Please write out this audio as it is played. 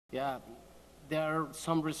Yeah, there are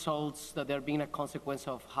some results that are being a consequence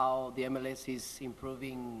of how the MLS is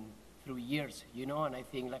improving through years, and I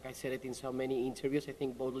think, like I said it in so many interviews, I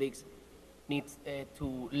think both leagues need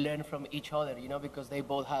to learn from each other, because they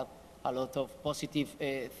both have a lot of positive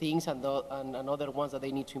things and other ones that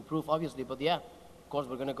they need to improve, obviously. But yeah, of course,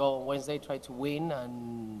 we're going to go on Wednesday, try to win.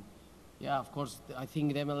 And yeah, of course, I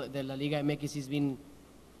think the La Liga MX has been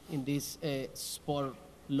in this sport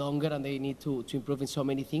longer and they need to improve in so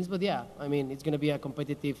many things. But yeah, I mean, it's going to be a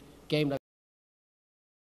competitive game.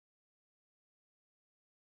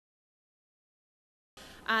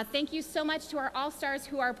 Thank you so much to our All-Stars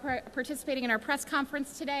who are participating in our press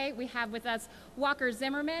conference today. We have with us Walker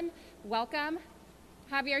Zimmerman, welcome.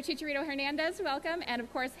 Javier Chicharito Hernandez, welcome. And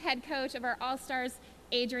of course, head coach of our All-Stars,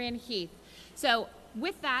 Adrian Heath. So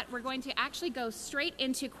with that, we're going to actually go straight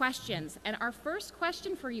into questions. And our first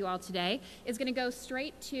question for you all today is going to go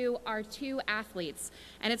straight to our two athletes.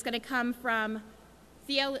 And it's going to come from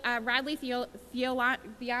Radley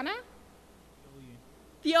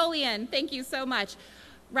Theolian. Thank you so much.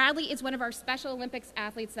 Radley is one of our Special Olympics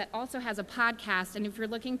athletes that also has a podcast, and if you're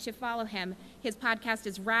looking to follow him, his podcast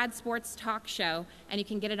is Rad Sports Talk Show, and you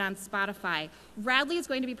can get it on Spotify. Radley is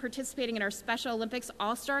going to be participating in our Special Olympics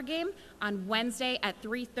All-Star Game on Wednesday at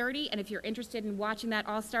 3:30, and if you're interested in watching that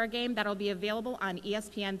All-Star Game, that'll be available on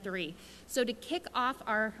ESPN3. So to kick off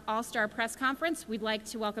our All-Star press conference, we'd like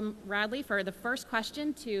to welcome Radley for the first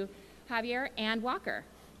question to Javier and Walker.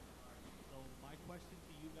 So my question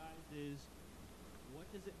to you guys is, what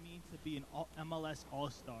does it mean to be an MLS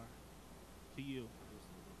All-Star to you?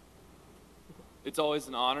 It's always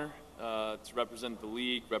an honor to represent the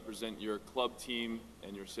league, represent your club team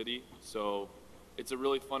and your city. So it's a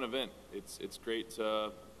really fun event. It's great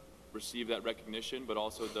to receive that recognition, but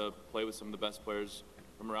also to play with some of the best players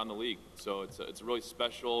from around the league. So it's a really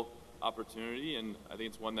special opportunity, and I think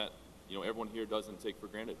it's one that everyone here doesn't take for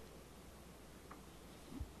granted.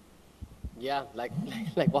 Yeah, like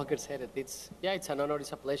Walker said, it's an honor,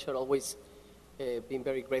 it's a pleasure. Always been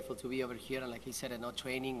very grateful to be over here, and like he said,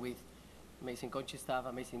 training with amazing coaching staff,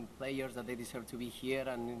 amazing players that they deserve to be here,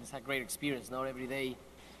 and it's a great experience. Not every day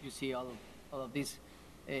you see all of this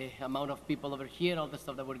amount of people over here, all the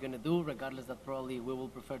stuff that we're going to do, regardless that probably we will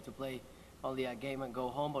prefer to play only a game and go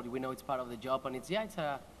home, but we know it's part of the job, and it's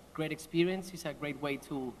a great experience. It's a great way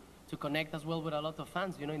to connect as well with a lot of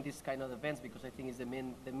fans, in this kind of events, because I think it's the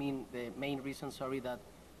main reason, that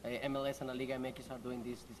MLS and the Liga MX are doing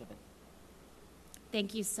this event.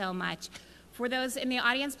 Thank you so much. For those in the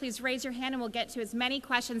audience, please raise your hand and we'll get to as many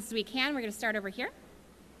questions as we can. We're going to start over here.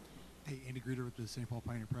 Hey, Andy Gruder with the St. Paul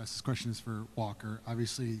Pioneer Press. This question is for Walker.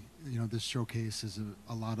 Obviously, this showcase is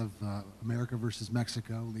a lot of America versus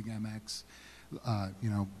Mexico, Liga MX,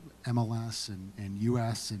 MLS and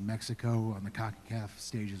US and Mexico on the CONCACAF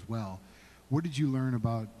stage as well. What did you learn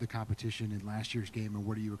about the competition in last year's game, and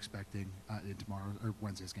what are you expecting in tomorrow or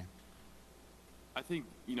Wednesday's game? I think,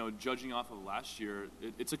 judging off of last year,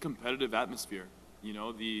 it's a competitive atmosphere.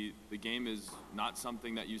 The game is not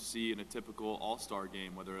something that you see in a typical all-star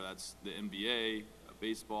game, whether that's the NBA,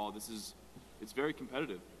 baseball. It's very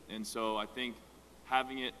competitive. And so I think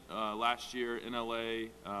having it last year in LA,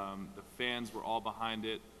 the fans were all behind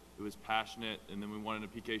it. It was passionate, and then we wanted a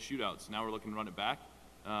PK shootout. So now we're looking to run it back.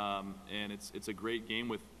 And it's a great game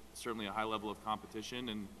with certainly a high level of competition.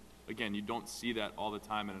 And again, you don't see that all the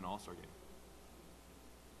time in an all-star game.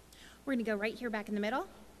 We're going to go right here back in the middle.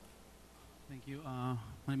 Thank you. My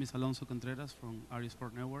name is Alonso Contreras from RE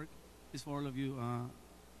Sport Network. It's for all of you.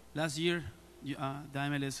 Last year, the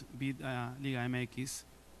MLS beat Liga MX,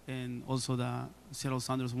 and also the Seattle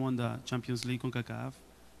Sounders won the Champions League on CONCACAF.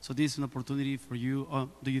 So this is an opportunity for you.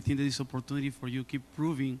 Do you think that this is an opportunity for you to keep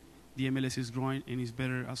proving the MLS is growing and is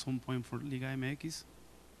better at some point for Liga MX?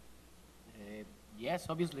 Yes,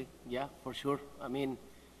 obviously. Yeah, for sure. I mean,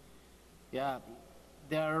 yeah,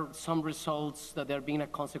 there are some results that are being a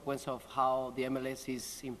consequence of how the MLS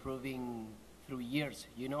is improving through years,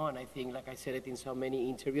 and I think, like I said it in so many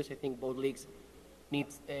interviews, I think both leagues need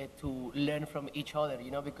to learn from each other,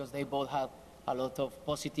 because they both have a lot of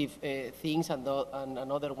positive things and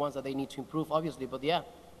other ones that they need to improve, obviously. But yeah,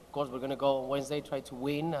 of course, we're going to go on Wednesday, try to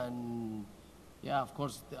win, and yeah, of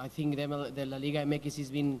course, I think the La Liga MX has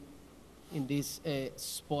been in this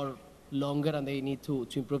sport longer and they need to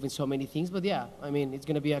improve in so many things. But yeah, I mean, it's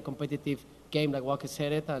going to be a competitive game, like Walker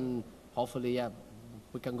said it, and hopefully, yeah,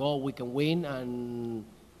 we can go, we can win, and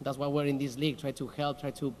that's why we're in this league, try to help,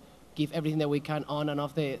 try to give everything that we can on and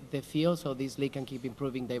off the field so this league can keep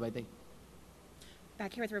improving day by day.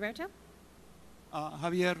 Back here with Roberto.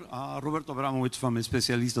 Javier, Roberto Abramovich from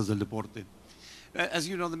Especialistas del Deporte. As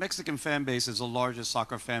you know, the Mexican fan base is the largest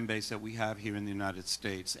soccer fan base that we have here in the United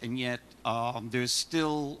States, and yet there's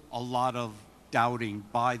still a lot of doubting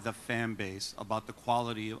by the fan base about the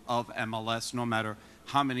quality of MLS, no matter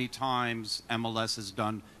how many times MLS has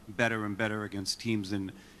done better and better against teams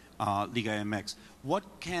in Liga MX. What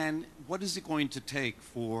is it going to take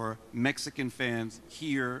for Mexican fans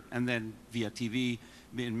here and then via TV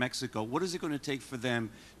in Mexico? What is it going to take for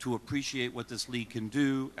them to appreciate what this league can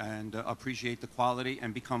do and appreciate the quality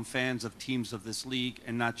and become fans of teams of this league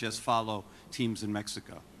and not just follow teams in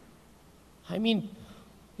Mexico? I mean,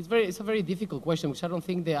 it's a very difficult question, because I don't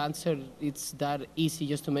think the answer it's that easy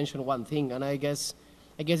just to mention one thing. And I guess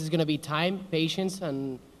it's going to be time, patience,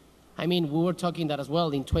 and I mean, we were talking that as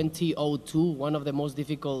well in 2002. One of the most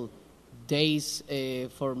difficult days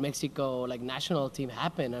for Mexico, like national team,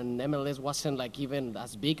 happened, and MLS wasn't like even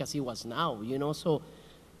as big as it was now, you know. So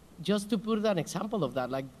just to put an example of that,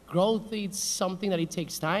 like growth, it's something that it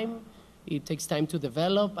takes time. It takes time to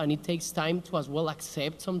develop, and it takes time to as well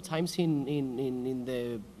accept sometimes in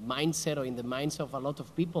the mindset or in the minds of a lot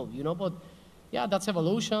of people, you know. But yeah, that's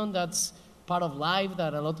evolution. That's part of life,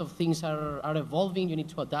 that a lot of things are evolving. You need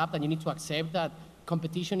to adapt, and you need to accept that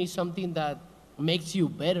competition is something that makes you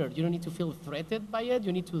better. You don't need to feel threatened by it.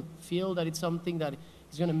 You need to feel that it's something that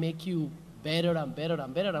is going to make you better and better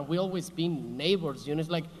and better. And we always been neighbors, you know. It's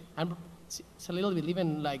like, it's a little bit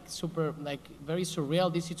even like super, like very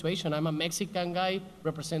surreal, this situation. I'm a Mexican guy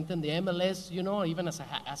representing the MLS, you know, even as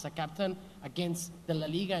a captain against the La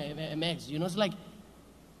Liga MX, you know. It's like,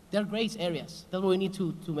 they're great areas. That's what we need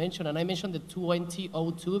to mention. And I mentioned the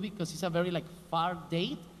 2002 because it's a very like far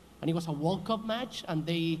date, and it was a World Cup match, and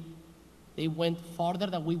they went farther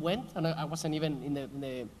than we went, and I wasn't even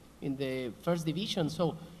in the first division.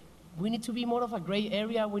 So we need to be more of a gray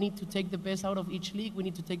area. We need to take the best out of each league. We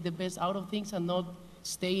need to take the best out of things and not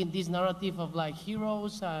stay in this narrative of like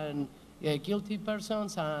heroes and guilty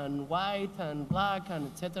persons and white and black and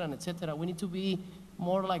et cetera and et cetera. We need to be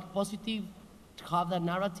more like positive, to have that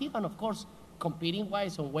narrative, and of course, competing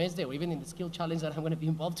wise on Wednesday or even in the skill challenge that I'm going to be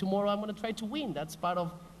involved tomorrow, I'm going to try to win. That's part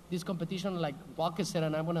of this competition, like Walker said,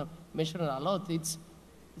 and I'm going to mention it a lot. It's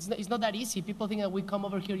not that easy. People think that we come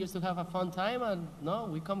over here just to have a fun time, and no,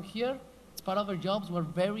 we come here. It's part of our jobs. We're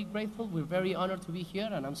very grateful. We're very honored to be here,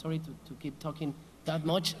 and I'm sorry to keep talking that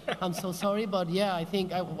much. I'm so sorry, but yeah, I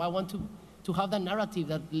think I want to have that narrative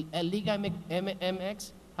that Liga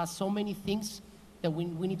MX has so many things that we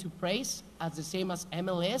need to praise as the same as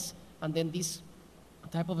MLS, and then these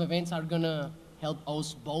type of events are gonna help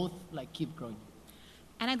us both like keep growing.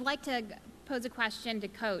 And I'd like to pose a question to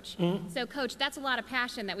Coach. So Coach, that's a lot of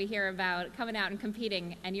passion that we hear about coming out and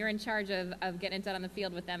competing, and you're in charge of getting it done on the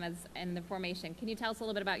field with them as in the formation. Can you tell us a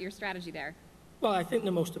little bit about your strategy there? Well, I think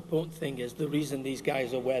the most important thing is the reason these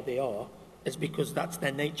guys are where they are is because that's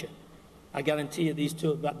their nature. I guarantee you these two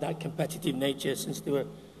have got that competitive nature since they were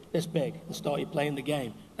this big and started playing the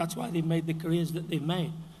game. That's why they've made the careers that they've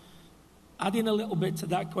made. Adding a little bit to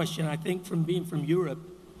that question, I think from being from Europe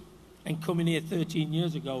and coming here 13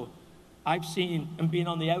 years ago, I've seen, and being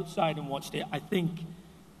on the outside and watched it, I think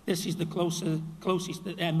this is the closest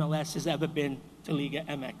that MLS has ever been to Liga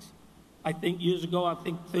MX. I think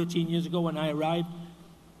 13 years ago when I arrived,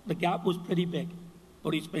 the gap was pretty big,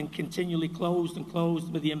 but it's been continually closed and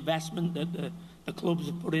closed with the investment that the clubs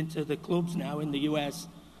have put into the clubs now in the US.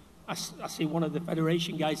 I see one of the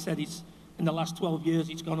federation guys said in the last 12 years,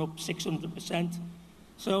 it's gone up 600%.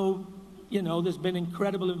 So, you know, there's been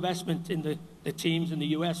incredible investment in the teams in the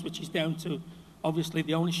US, which is down to, obviously,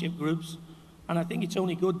 the ownership groups. And I think it's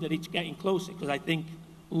only good that it's getting closer, because I think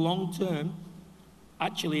long term,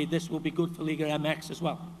 actually, this will be good for Liga MX as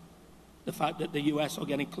well. The fact that the US are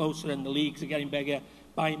getting closer and the leagues are getting bigger,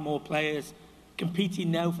 buying more players,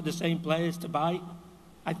 competing now for the same players to buy,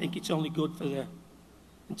 I think it's only good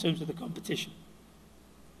in terms of the competition.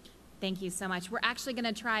 Thank you so much. We're actually going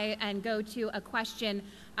to try and go to a question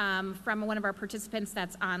from one of our participants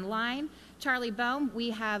that's online. Charlie Bohm, we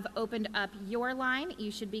have opened up your line.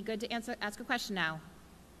 You should be good to ask a question now.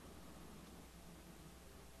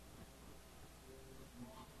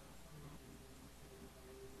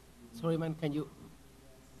 Sorry, man, can you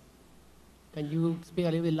speak a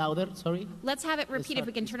little bit louder? Sorry. Let's have it repeat if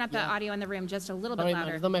we can turn up the audio in the room just a little bit Sorry, louder.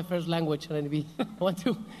 man, it's not my first language, and I want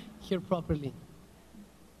to hear properly.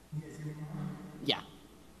 Yeah.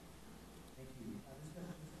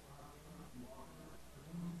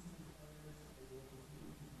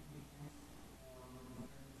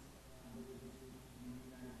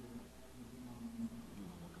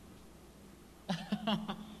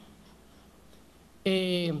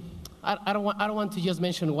 I don't want to just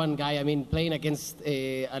mention one guy. I mean, playing against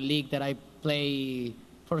a league that I play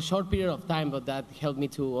for a short period of time, but that helped me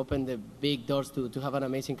to open the big doors to have an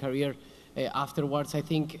amazing career afterwards. I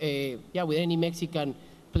think, with any Mexican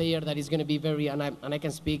player that is going to be very, and I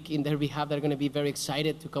can speak in their behalf, they're going to be very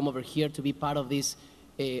excited to come over here to be part of this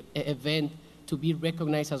event, to be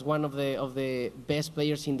recognized as one of the best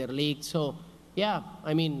players in their league. So, yeah,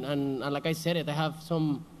 I mean, and like I said, I have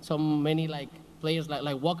so many like players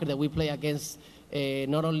like Walker that we play against,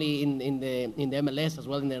 not only in the MLS as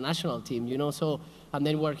well in the national team, you know. So, and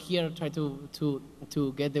then we're here trying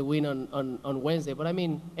to get the win on Wednesday. But I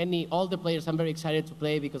mean, all the players, I'm very excited to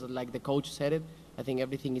play because, like the coach said it, I think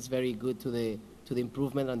everything is very good to the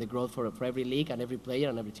improvement and the growth for every league and every player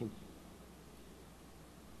and every team.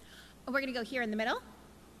 We're going to go here in the middle.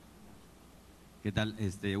 ¿Qué tal?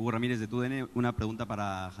 Hugo Ramírez de TUDN, una pregunta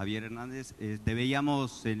para Javier Hernández. Te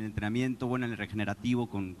veíamos en el entrenamiento, bueno, en el regenerativo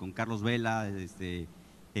con Carlos Vela,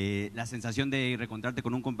 la sensación de reencontrarte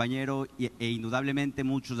con un compañero e indudablemente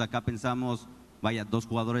muchos de acá pensamos, vaya, dos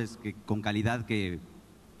jugadores con calidad que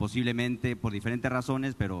posiblemente por diferentes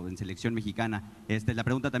razones, pero en selección mexicana. La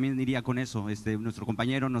pregunta también iría con eso. Nuestro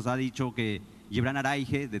compañero nos ha dicho que Gibran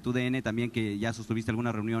Araige, de TUDN, también que ya sostuviste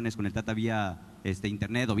algunas reuniones con el Tata vía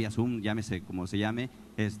internet o vía Zoom, llámese como se llame.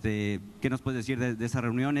 ¿Qué nos puedes decir de esas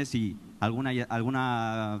reuniones? Y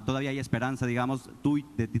todavía hay esperanza, digamos,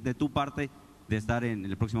 de tu parte, de estar en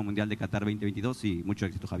el próximo Mundial de Qatar 2022. Y mucho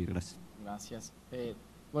éxito, Javier. Gracias. Gracias.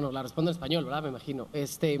 Bueno, la respondo en español, ¿verdad? Me imagino.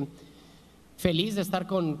 Feliz de estar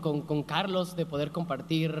con Carlos, de poder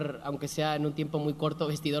compartir, aunque sea en un tiempo muy corto,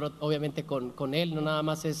 vestidor obviamente con él. No nada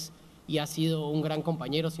más es y ha sido un gran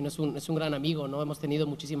compañero, sino es un gran amigo, ¿no? Hemos tenido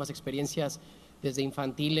muchísimas experiencias desde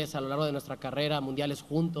infantiles a lo largo de nuestra carrera, mundiales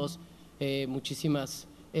juntos, muchísimas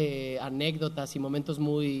anécdotas y momentos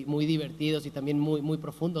muy divertidos y también muy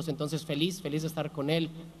profundos. Entonces feliz de estar con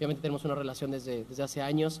él. Obviamente tenemos una relación desde hace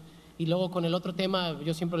años. Y luego con el otro tema,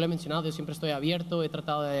 yo siempre lo he mencionado, yo siempre estoy abierto, he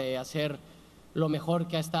tratado de hacer lo mejor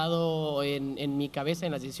que ha estado en mi cabeza,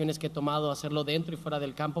 en las decisiones que he tomado, hacerlo dentro y fuera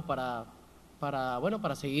del campo para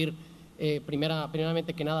seguir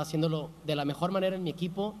primeramente que nada haciéndolo de la mejor manera en mi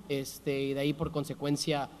equipo, y de ahí por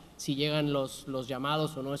consecuencia si llegan los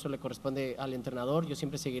llamados o no, eso le corresponde al entrenador. Yo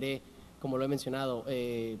siempre seguiré, como lo he mencionado,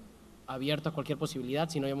 abierto a cualquier posibilidad,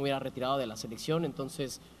 si no yo me hubiera retirado de la selección.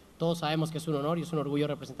 Entonces todos sabemos que es un honor y es un orgullo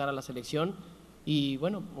representar a la selección. Y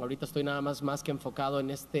bueno, ahorita estoy nada más que enfocado en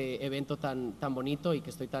este evento tan bonito y que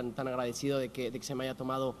estoy tan agradecido de que se me haya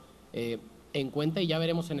tomado en cuenta, y ya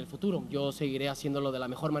veremos en el futuro. Yo seguiré haciéndolo de la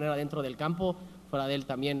mejor manera dentro del campo, fuera de él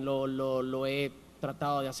también lo he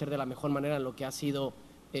tratado de hacer de la mejor manera en lo que ha sido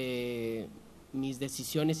mis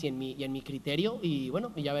decisiones y en mi criterio, y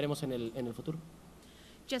bueno, ya veremos en el futuro.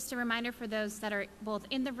 Just a reminder for those that are both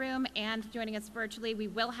in the room and joining us virtually, we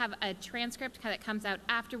will have a transcript that comes out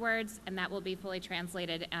afterwards, and that will be fully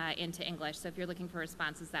translated into English. So if you're looking for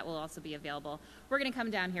responses, that will also be available. We're going to come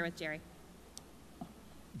down here with Jerry.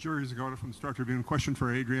 Jerry Zagota from the Star Tribune. Question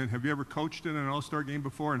for Adrian. Have you ever coached in an All-Star game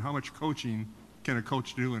before, and how much coaching can a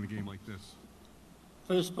coach do in a game like this?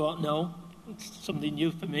 First spot, no. It's something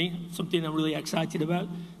new for me, something I'm really excited about,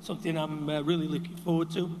 something I'm really looking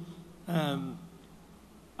forward to.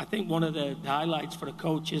 I think one of the highlights for a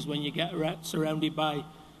coach is when you get surrounded by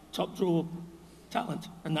top draw talent,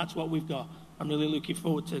 and that's what we've got. I'm really looking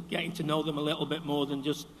forward to getting to know them a little bit more than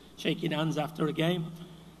just shaking hands after a game.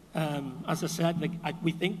 As I said,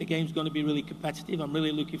 we think the game's going to be really competitive. I'm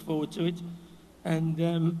really looking forward to it. And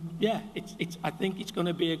I think it's going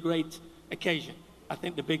to be a great occasion. I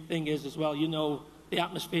think the big thing is as well, you know, the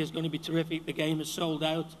atmosphere is going to be terrific. The game is sold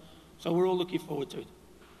out. So we're all looking forward to it.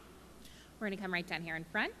 We're going to come right down here in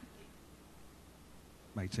front.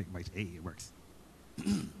 Mic check, mic check. Hey, it works.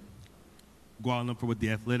 Gual Lumpur with The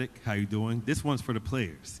Athletic. How you doing? This one's for the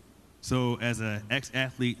players. So as an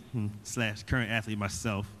ex-athlete / current athlete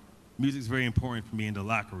myself, music's very important for me in the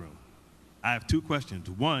locker room. I have two questions.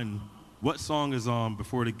 One, what song is on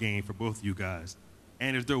before the game for both of you guys?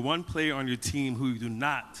 And is there one player on your team who you do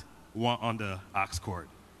not want on the aux court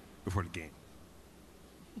before the game?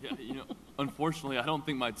 Yeah, you know, unfortunately, I don't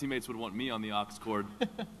think my teammates would want me on the aux court.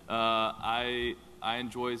 I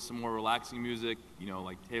enjoy some more relaxing music, you know,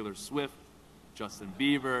 like Taylor Swift, Justin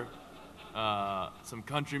Bieber, some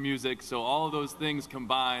country music. So all of those things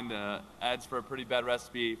combined adds for a pretty bad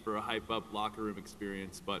recipe for a hype-up locker room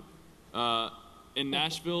experience. But in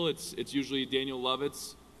Nashville, it's usually Daniel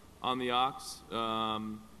Lovitz on the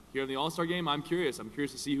aux. Here in the All-Star game, I'm curious. I'm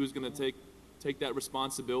curious to see who's going to take that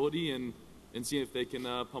responsibility and see if they can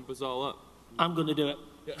pump us all up. I'm going to do it.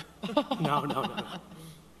 Yeah. No.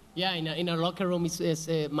 Yeah, in our locker room is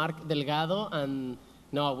Mark Delgado, and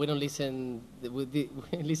No, we don't listen. We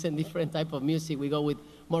listen different type of music. We go with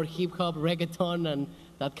more hip hop, reggaeton, and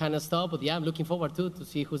that kind of stuff. But yeah, I'm looking forward to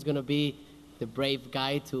see who's gonna be the brave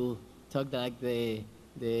guy to talk like the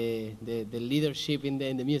leadership in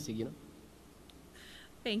the music, you know.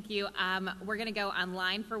 Thank you. We're going to go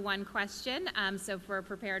online for one question. So if we're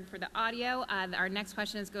prepared for the audio, our next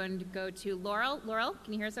question is going to go to Laurel. Laurel,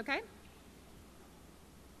 can you hear us okay?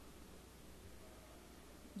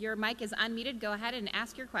 Your mic is unmuted. Go ahead and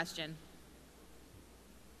ask your question.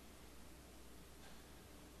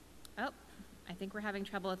 Oh, I think we're having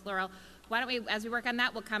trouble with Laurel. Why don't we, as we work on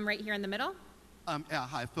that, we'll come right here in the middle. Yeah,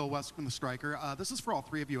 hi, Phil West from The Striker. This is for all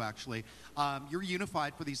three of you, actually. You're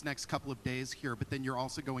unified for these next couple of days here, but then you're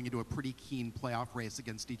also going into a pretty keen playoff race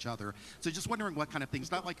against each other. So just wondering what kind of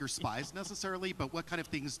things, not like you're spies necessarily, but what kind of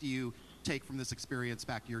things do you take from this experience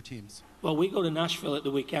back to your teams? Well, we go to Nashville at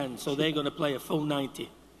the weekend, so they're going to play a full 90.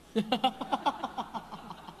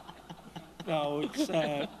 No, it's...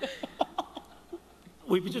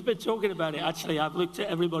 We've just been talking about it. Actually, I've looked at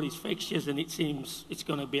everybody's fixtures, and it seems it's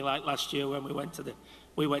going to be like last year when we went to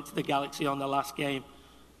the Galaxy on the last game.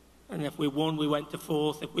 And if we won, we went to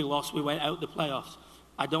fourth. If we lost, we went out the playoffs.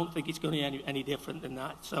 I don't think it's going to be any different than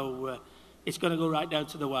that. So it's going to go right down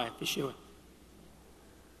to the wire for sure.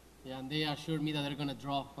 Yeah, and they assured me that they're going to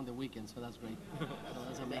draw on the weekend, so that's great. So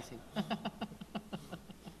that's amazing.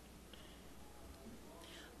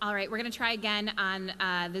 All right, we're going to try again on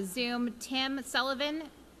the Zoom. Tim Sullivan,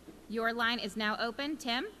 your line is now open.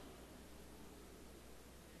 Tim?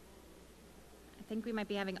 I think we might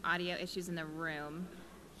be having audio issues in the room.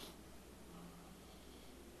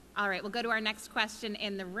 All right, we'll go to our next question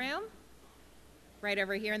in the room. Right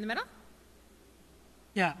over here in the middle.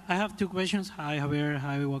 Yeah, I have two questions. Hi, Javier.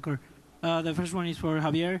 Hi, Walker. The first one is for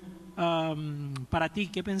Javier. Para ti,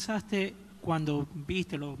 ¿qué pensaste cuando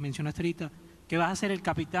viste, lo mencionaste ahorita, que vas a ser el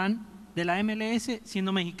capitán de la MLS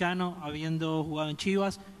siendo mexicano, habiendo jugado en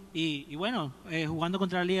Chivas y bueno, jugando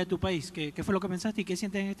contra la liga de tu país? ¿Qué fue lo que pensaste y qué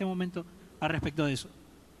sientes en este momento al respecto de eso?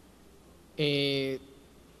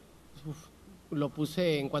 Lo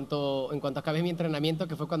puse en cuanto acabé mi entrenamiento,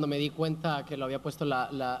 que fue cuando me di cuenta que lo había puesto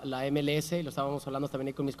la MLS, y lo estábamos hablando también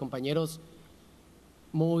ahí con mis compañeros.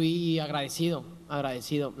 Muy agradecido, la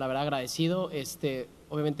verdad agradecido,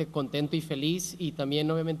 obviamente contento y feliz, y también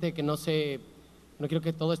obviamente que no quiero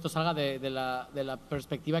que todo esto salga de la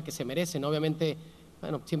perspectiva que se merece, ¿no? Obviamente,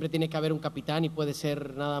 bueno, siempre tiene que haber un capitán y puede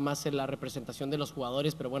ser nada más en la representación de los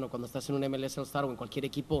jugadores, pero bueno, cuando estás en un MLS All-Star o en cualquier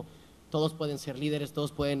equipo, todos pueden ser líderes,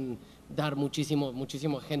 todos pueden dar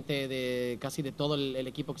muchísimo gente de casi de todo el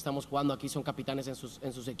equipo que estamos jugando aquí son capitanes en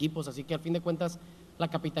sus equipos, así que al fin de cuentas la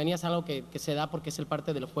capitanía es algo que se da porque es el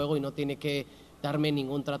parte del juego y no tiene que darme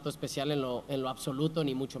ningún trato especial en lo absoluto,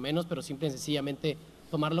 ni mucho menos, pero simple y sencillamente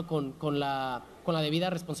tomarlo con la debida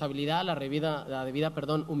responsabilidad, la debida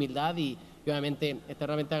humildad y obviamente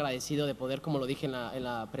eternamente agradecido de poder, como lo dije en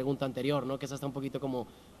la pregunta anterior, ¿no? Que es hasta un poquito como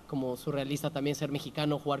surrealista también ser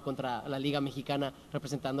mexicano, jugar contra la Liga Mexicana,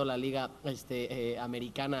 representando la Liga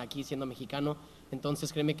Americana aquí siendo mexicano.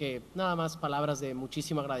 Entonces créeme que nada más palabras de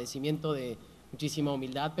muchísimo agradecimiento, de muchísima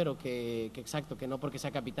humildad, pero que exacto, que no porque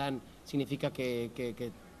sea capitán significa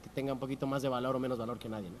que tenga un poquito más de valor o menos valor que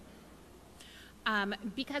nadie, ¿no?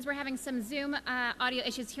 Because we're having some Zoom audio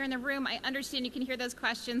issues here in the room, I understand you can hear those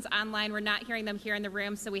questions online. We're not hearing them here in the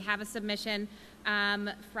room, so we have a submission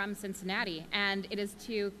from Cincinnati, and it is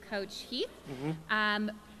to Coach Heath. Mm-hmm.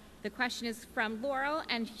 The question is from Laurel,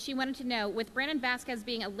 and she wanted to know, with Brandon Vasquez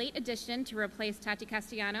being a late addition to replace Tati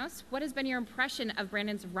Castellanos, what has been your impression of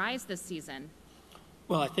Brandon's rise this season?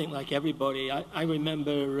 Well, I think like everybody, I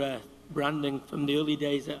remember Brandon from the early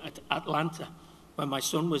days at Atlanta, when my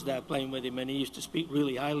son was there playing with him, and he used to speak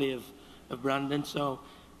really highly of Brandon. So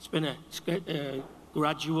it's been a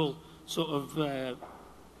gradual sort of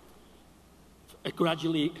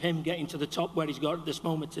gradually him getting to the top where he's got at this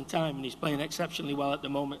moment in time, and he's playing exceptionally well at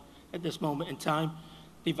this moment in time,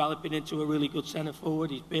 developing into a really good centre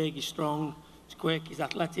forward. He's big, he's strong, he's quick, he's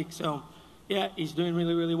athletic. So yeah, he's doing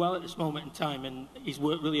really, really well at this moment in time, and he's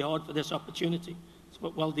worked really hard for this opportunity. It's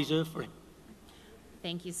well deserved for him.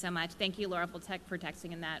 Thank you so much. Thank you, Laura, for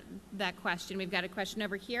texting in that question. We've got a question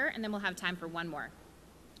over here, and then we'll have time for one more.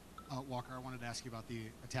 Walker, I wanted to ask you about the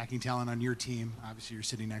attacking talent on your team. Obviously, you're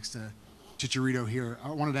sitting next to Chicharito here. I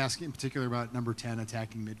wanted to ask you in particular about number 10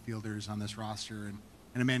 attacking midfielders on this roster and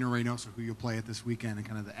Emmanuel Reynoso, who you'll play at this weekend, and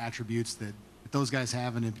kind of the attributes that those guys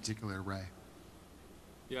have, and in particular, Ray.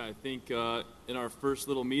 Yeah, I think in our first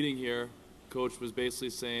little meeting here, Coach was basically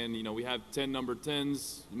saying, you know, we have 10 number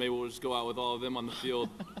 10s. Maybe we'll just go out with all of them on the field,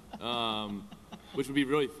 which would be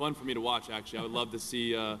really fun for me to watch, actually. I would love to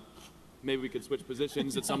see maybe we could switch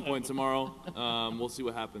positions at some point tomorrow. We'll see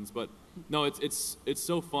what happens. But no, it's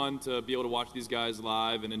so fun to be able to watch these guys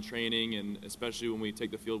live and in training, and especially when we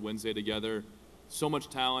take the field Wednesday together. So much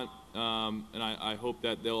talent, and I hope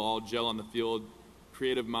that they'll all gel on the field.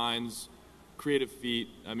 Creative minds, creative feet.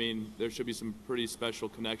 I mean, there should be some pretty special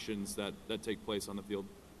connections that take place on the field.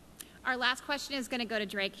 Our last question is going to go to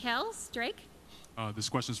Drake Hills. Drake? This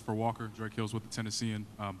question is for Walker. Drake Hills with the Tennessean.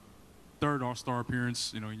 Third All-Star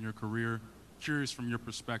appearance, in your career. Curious from your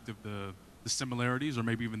perspective, the similarities or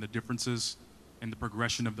maybe even the differences in the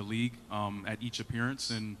progression of the league at each appearance,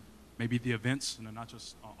 and maybe the events, not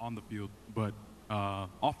just on the field, but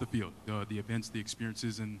off the field, the events, the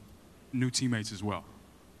experiences, and new teammates as well.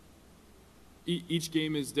 Each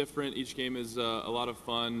game is different. Each game is a lot of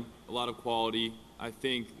fun, a lot of quality. I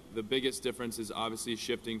think the biggest difference is obviously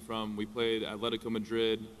shifting from, we played Atletico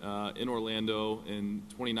Madrid in Orlando in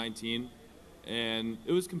 2019, and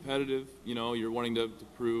it was competitive. You're wanting to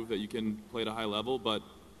prove that you can play at a high level, but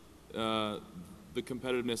the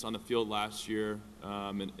competitiveness on the field last year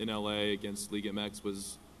in LA against Liga MX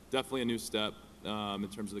was definitely a new step in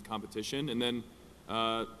terms of the competition. And then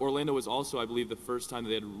Orlando was also, I believe, the first time that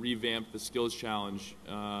they had revamped the skills challenge,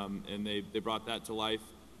 and they brought that to life.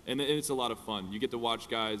 And it's a lot of fun. You get to watch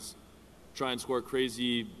guys try and score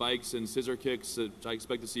crazy bikes and scissor kicks that I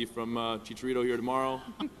expect to see from Chicharito here tomorrow.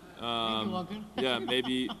 Yeah,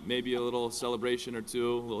 maybe a little celebration or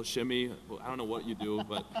two, a little shimmy. I don't know what you do,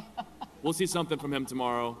 but we'll see something from him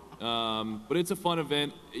tomorrow. But it's a fun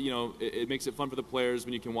event. It makes it fun for the players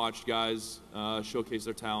when you can watch guys showcase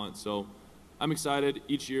their talent. So I'm excited.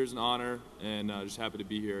 Each year is an honor, and just happy to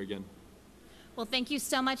be here again. Well, thank you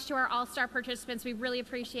so much to our All-Star participants. We really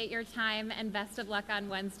appreciate your time, and best of luck on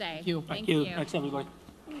Wednesday. Thank you. Thanks, everybody.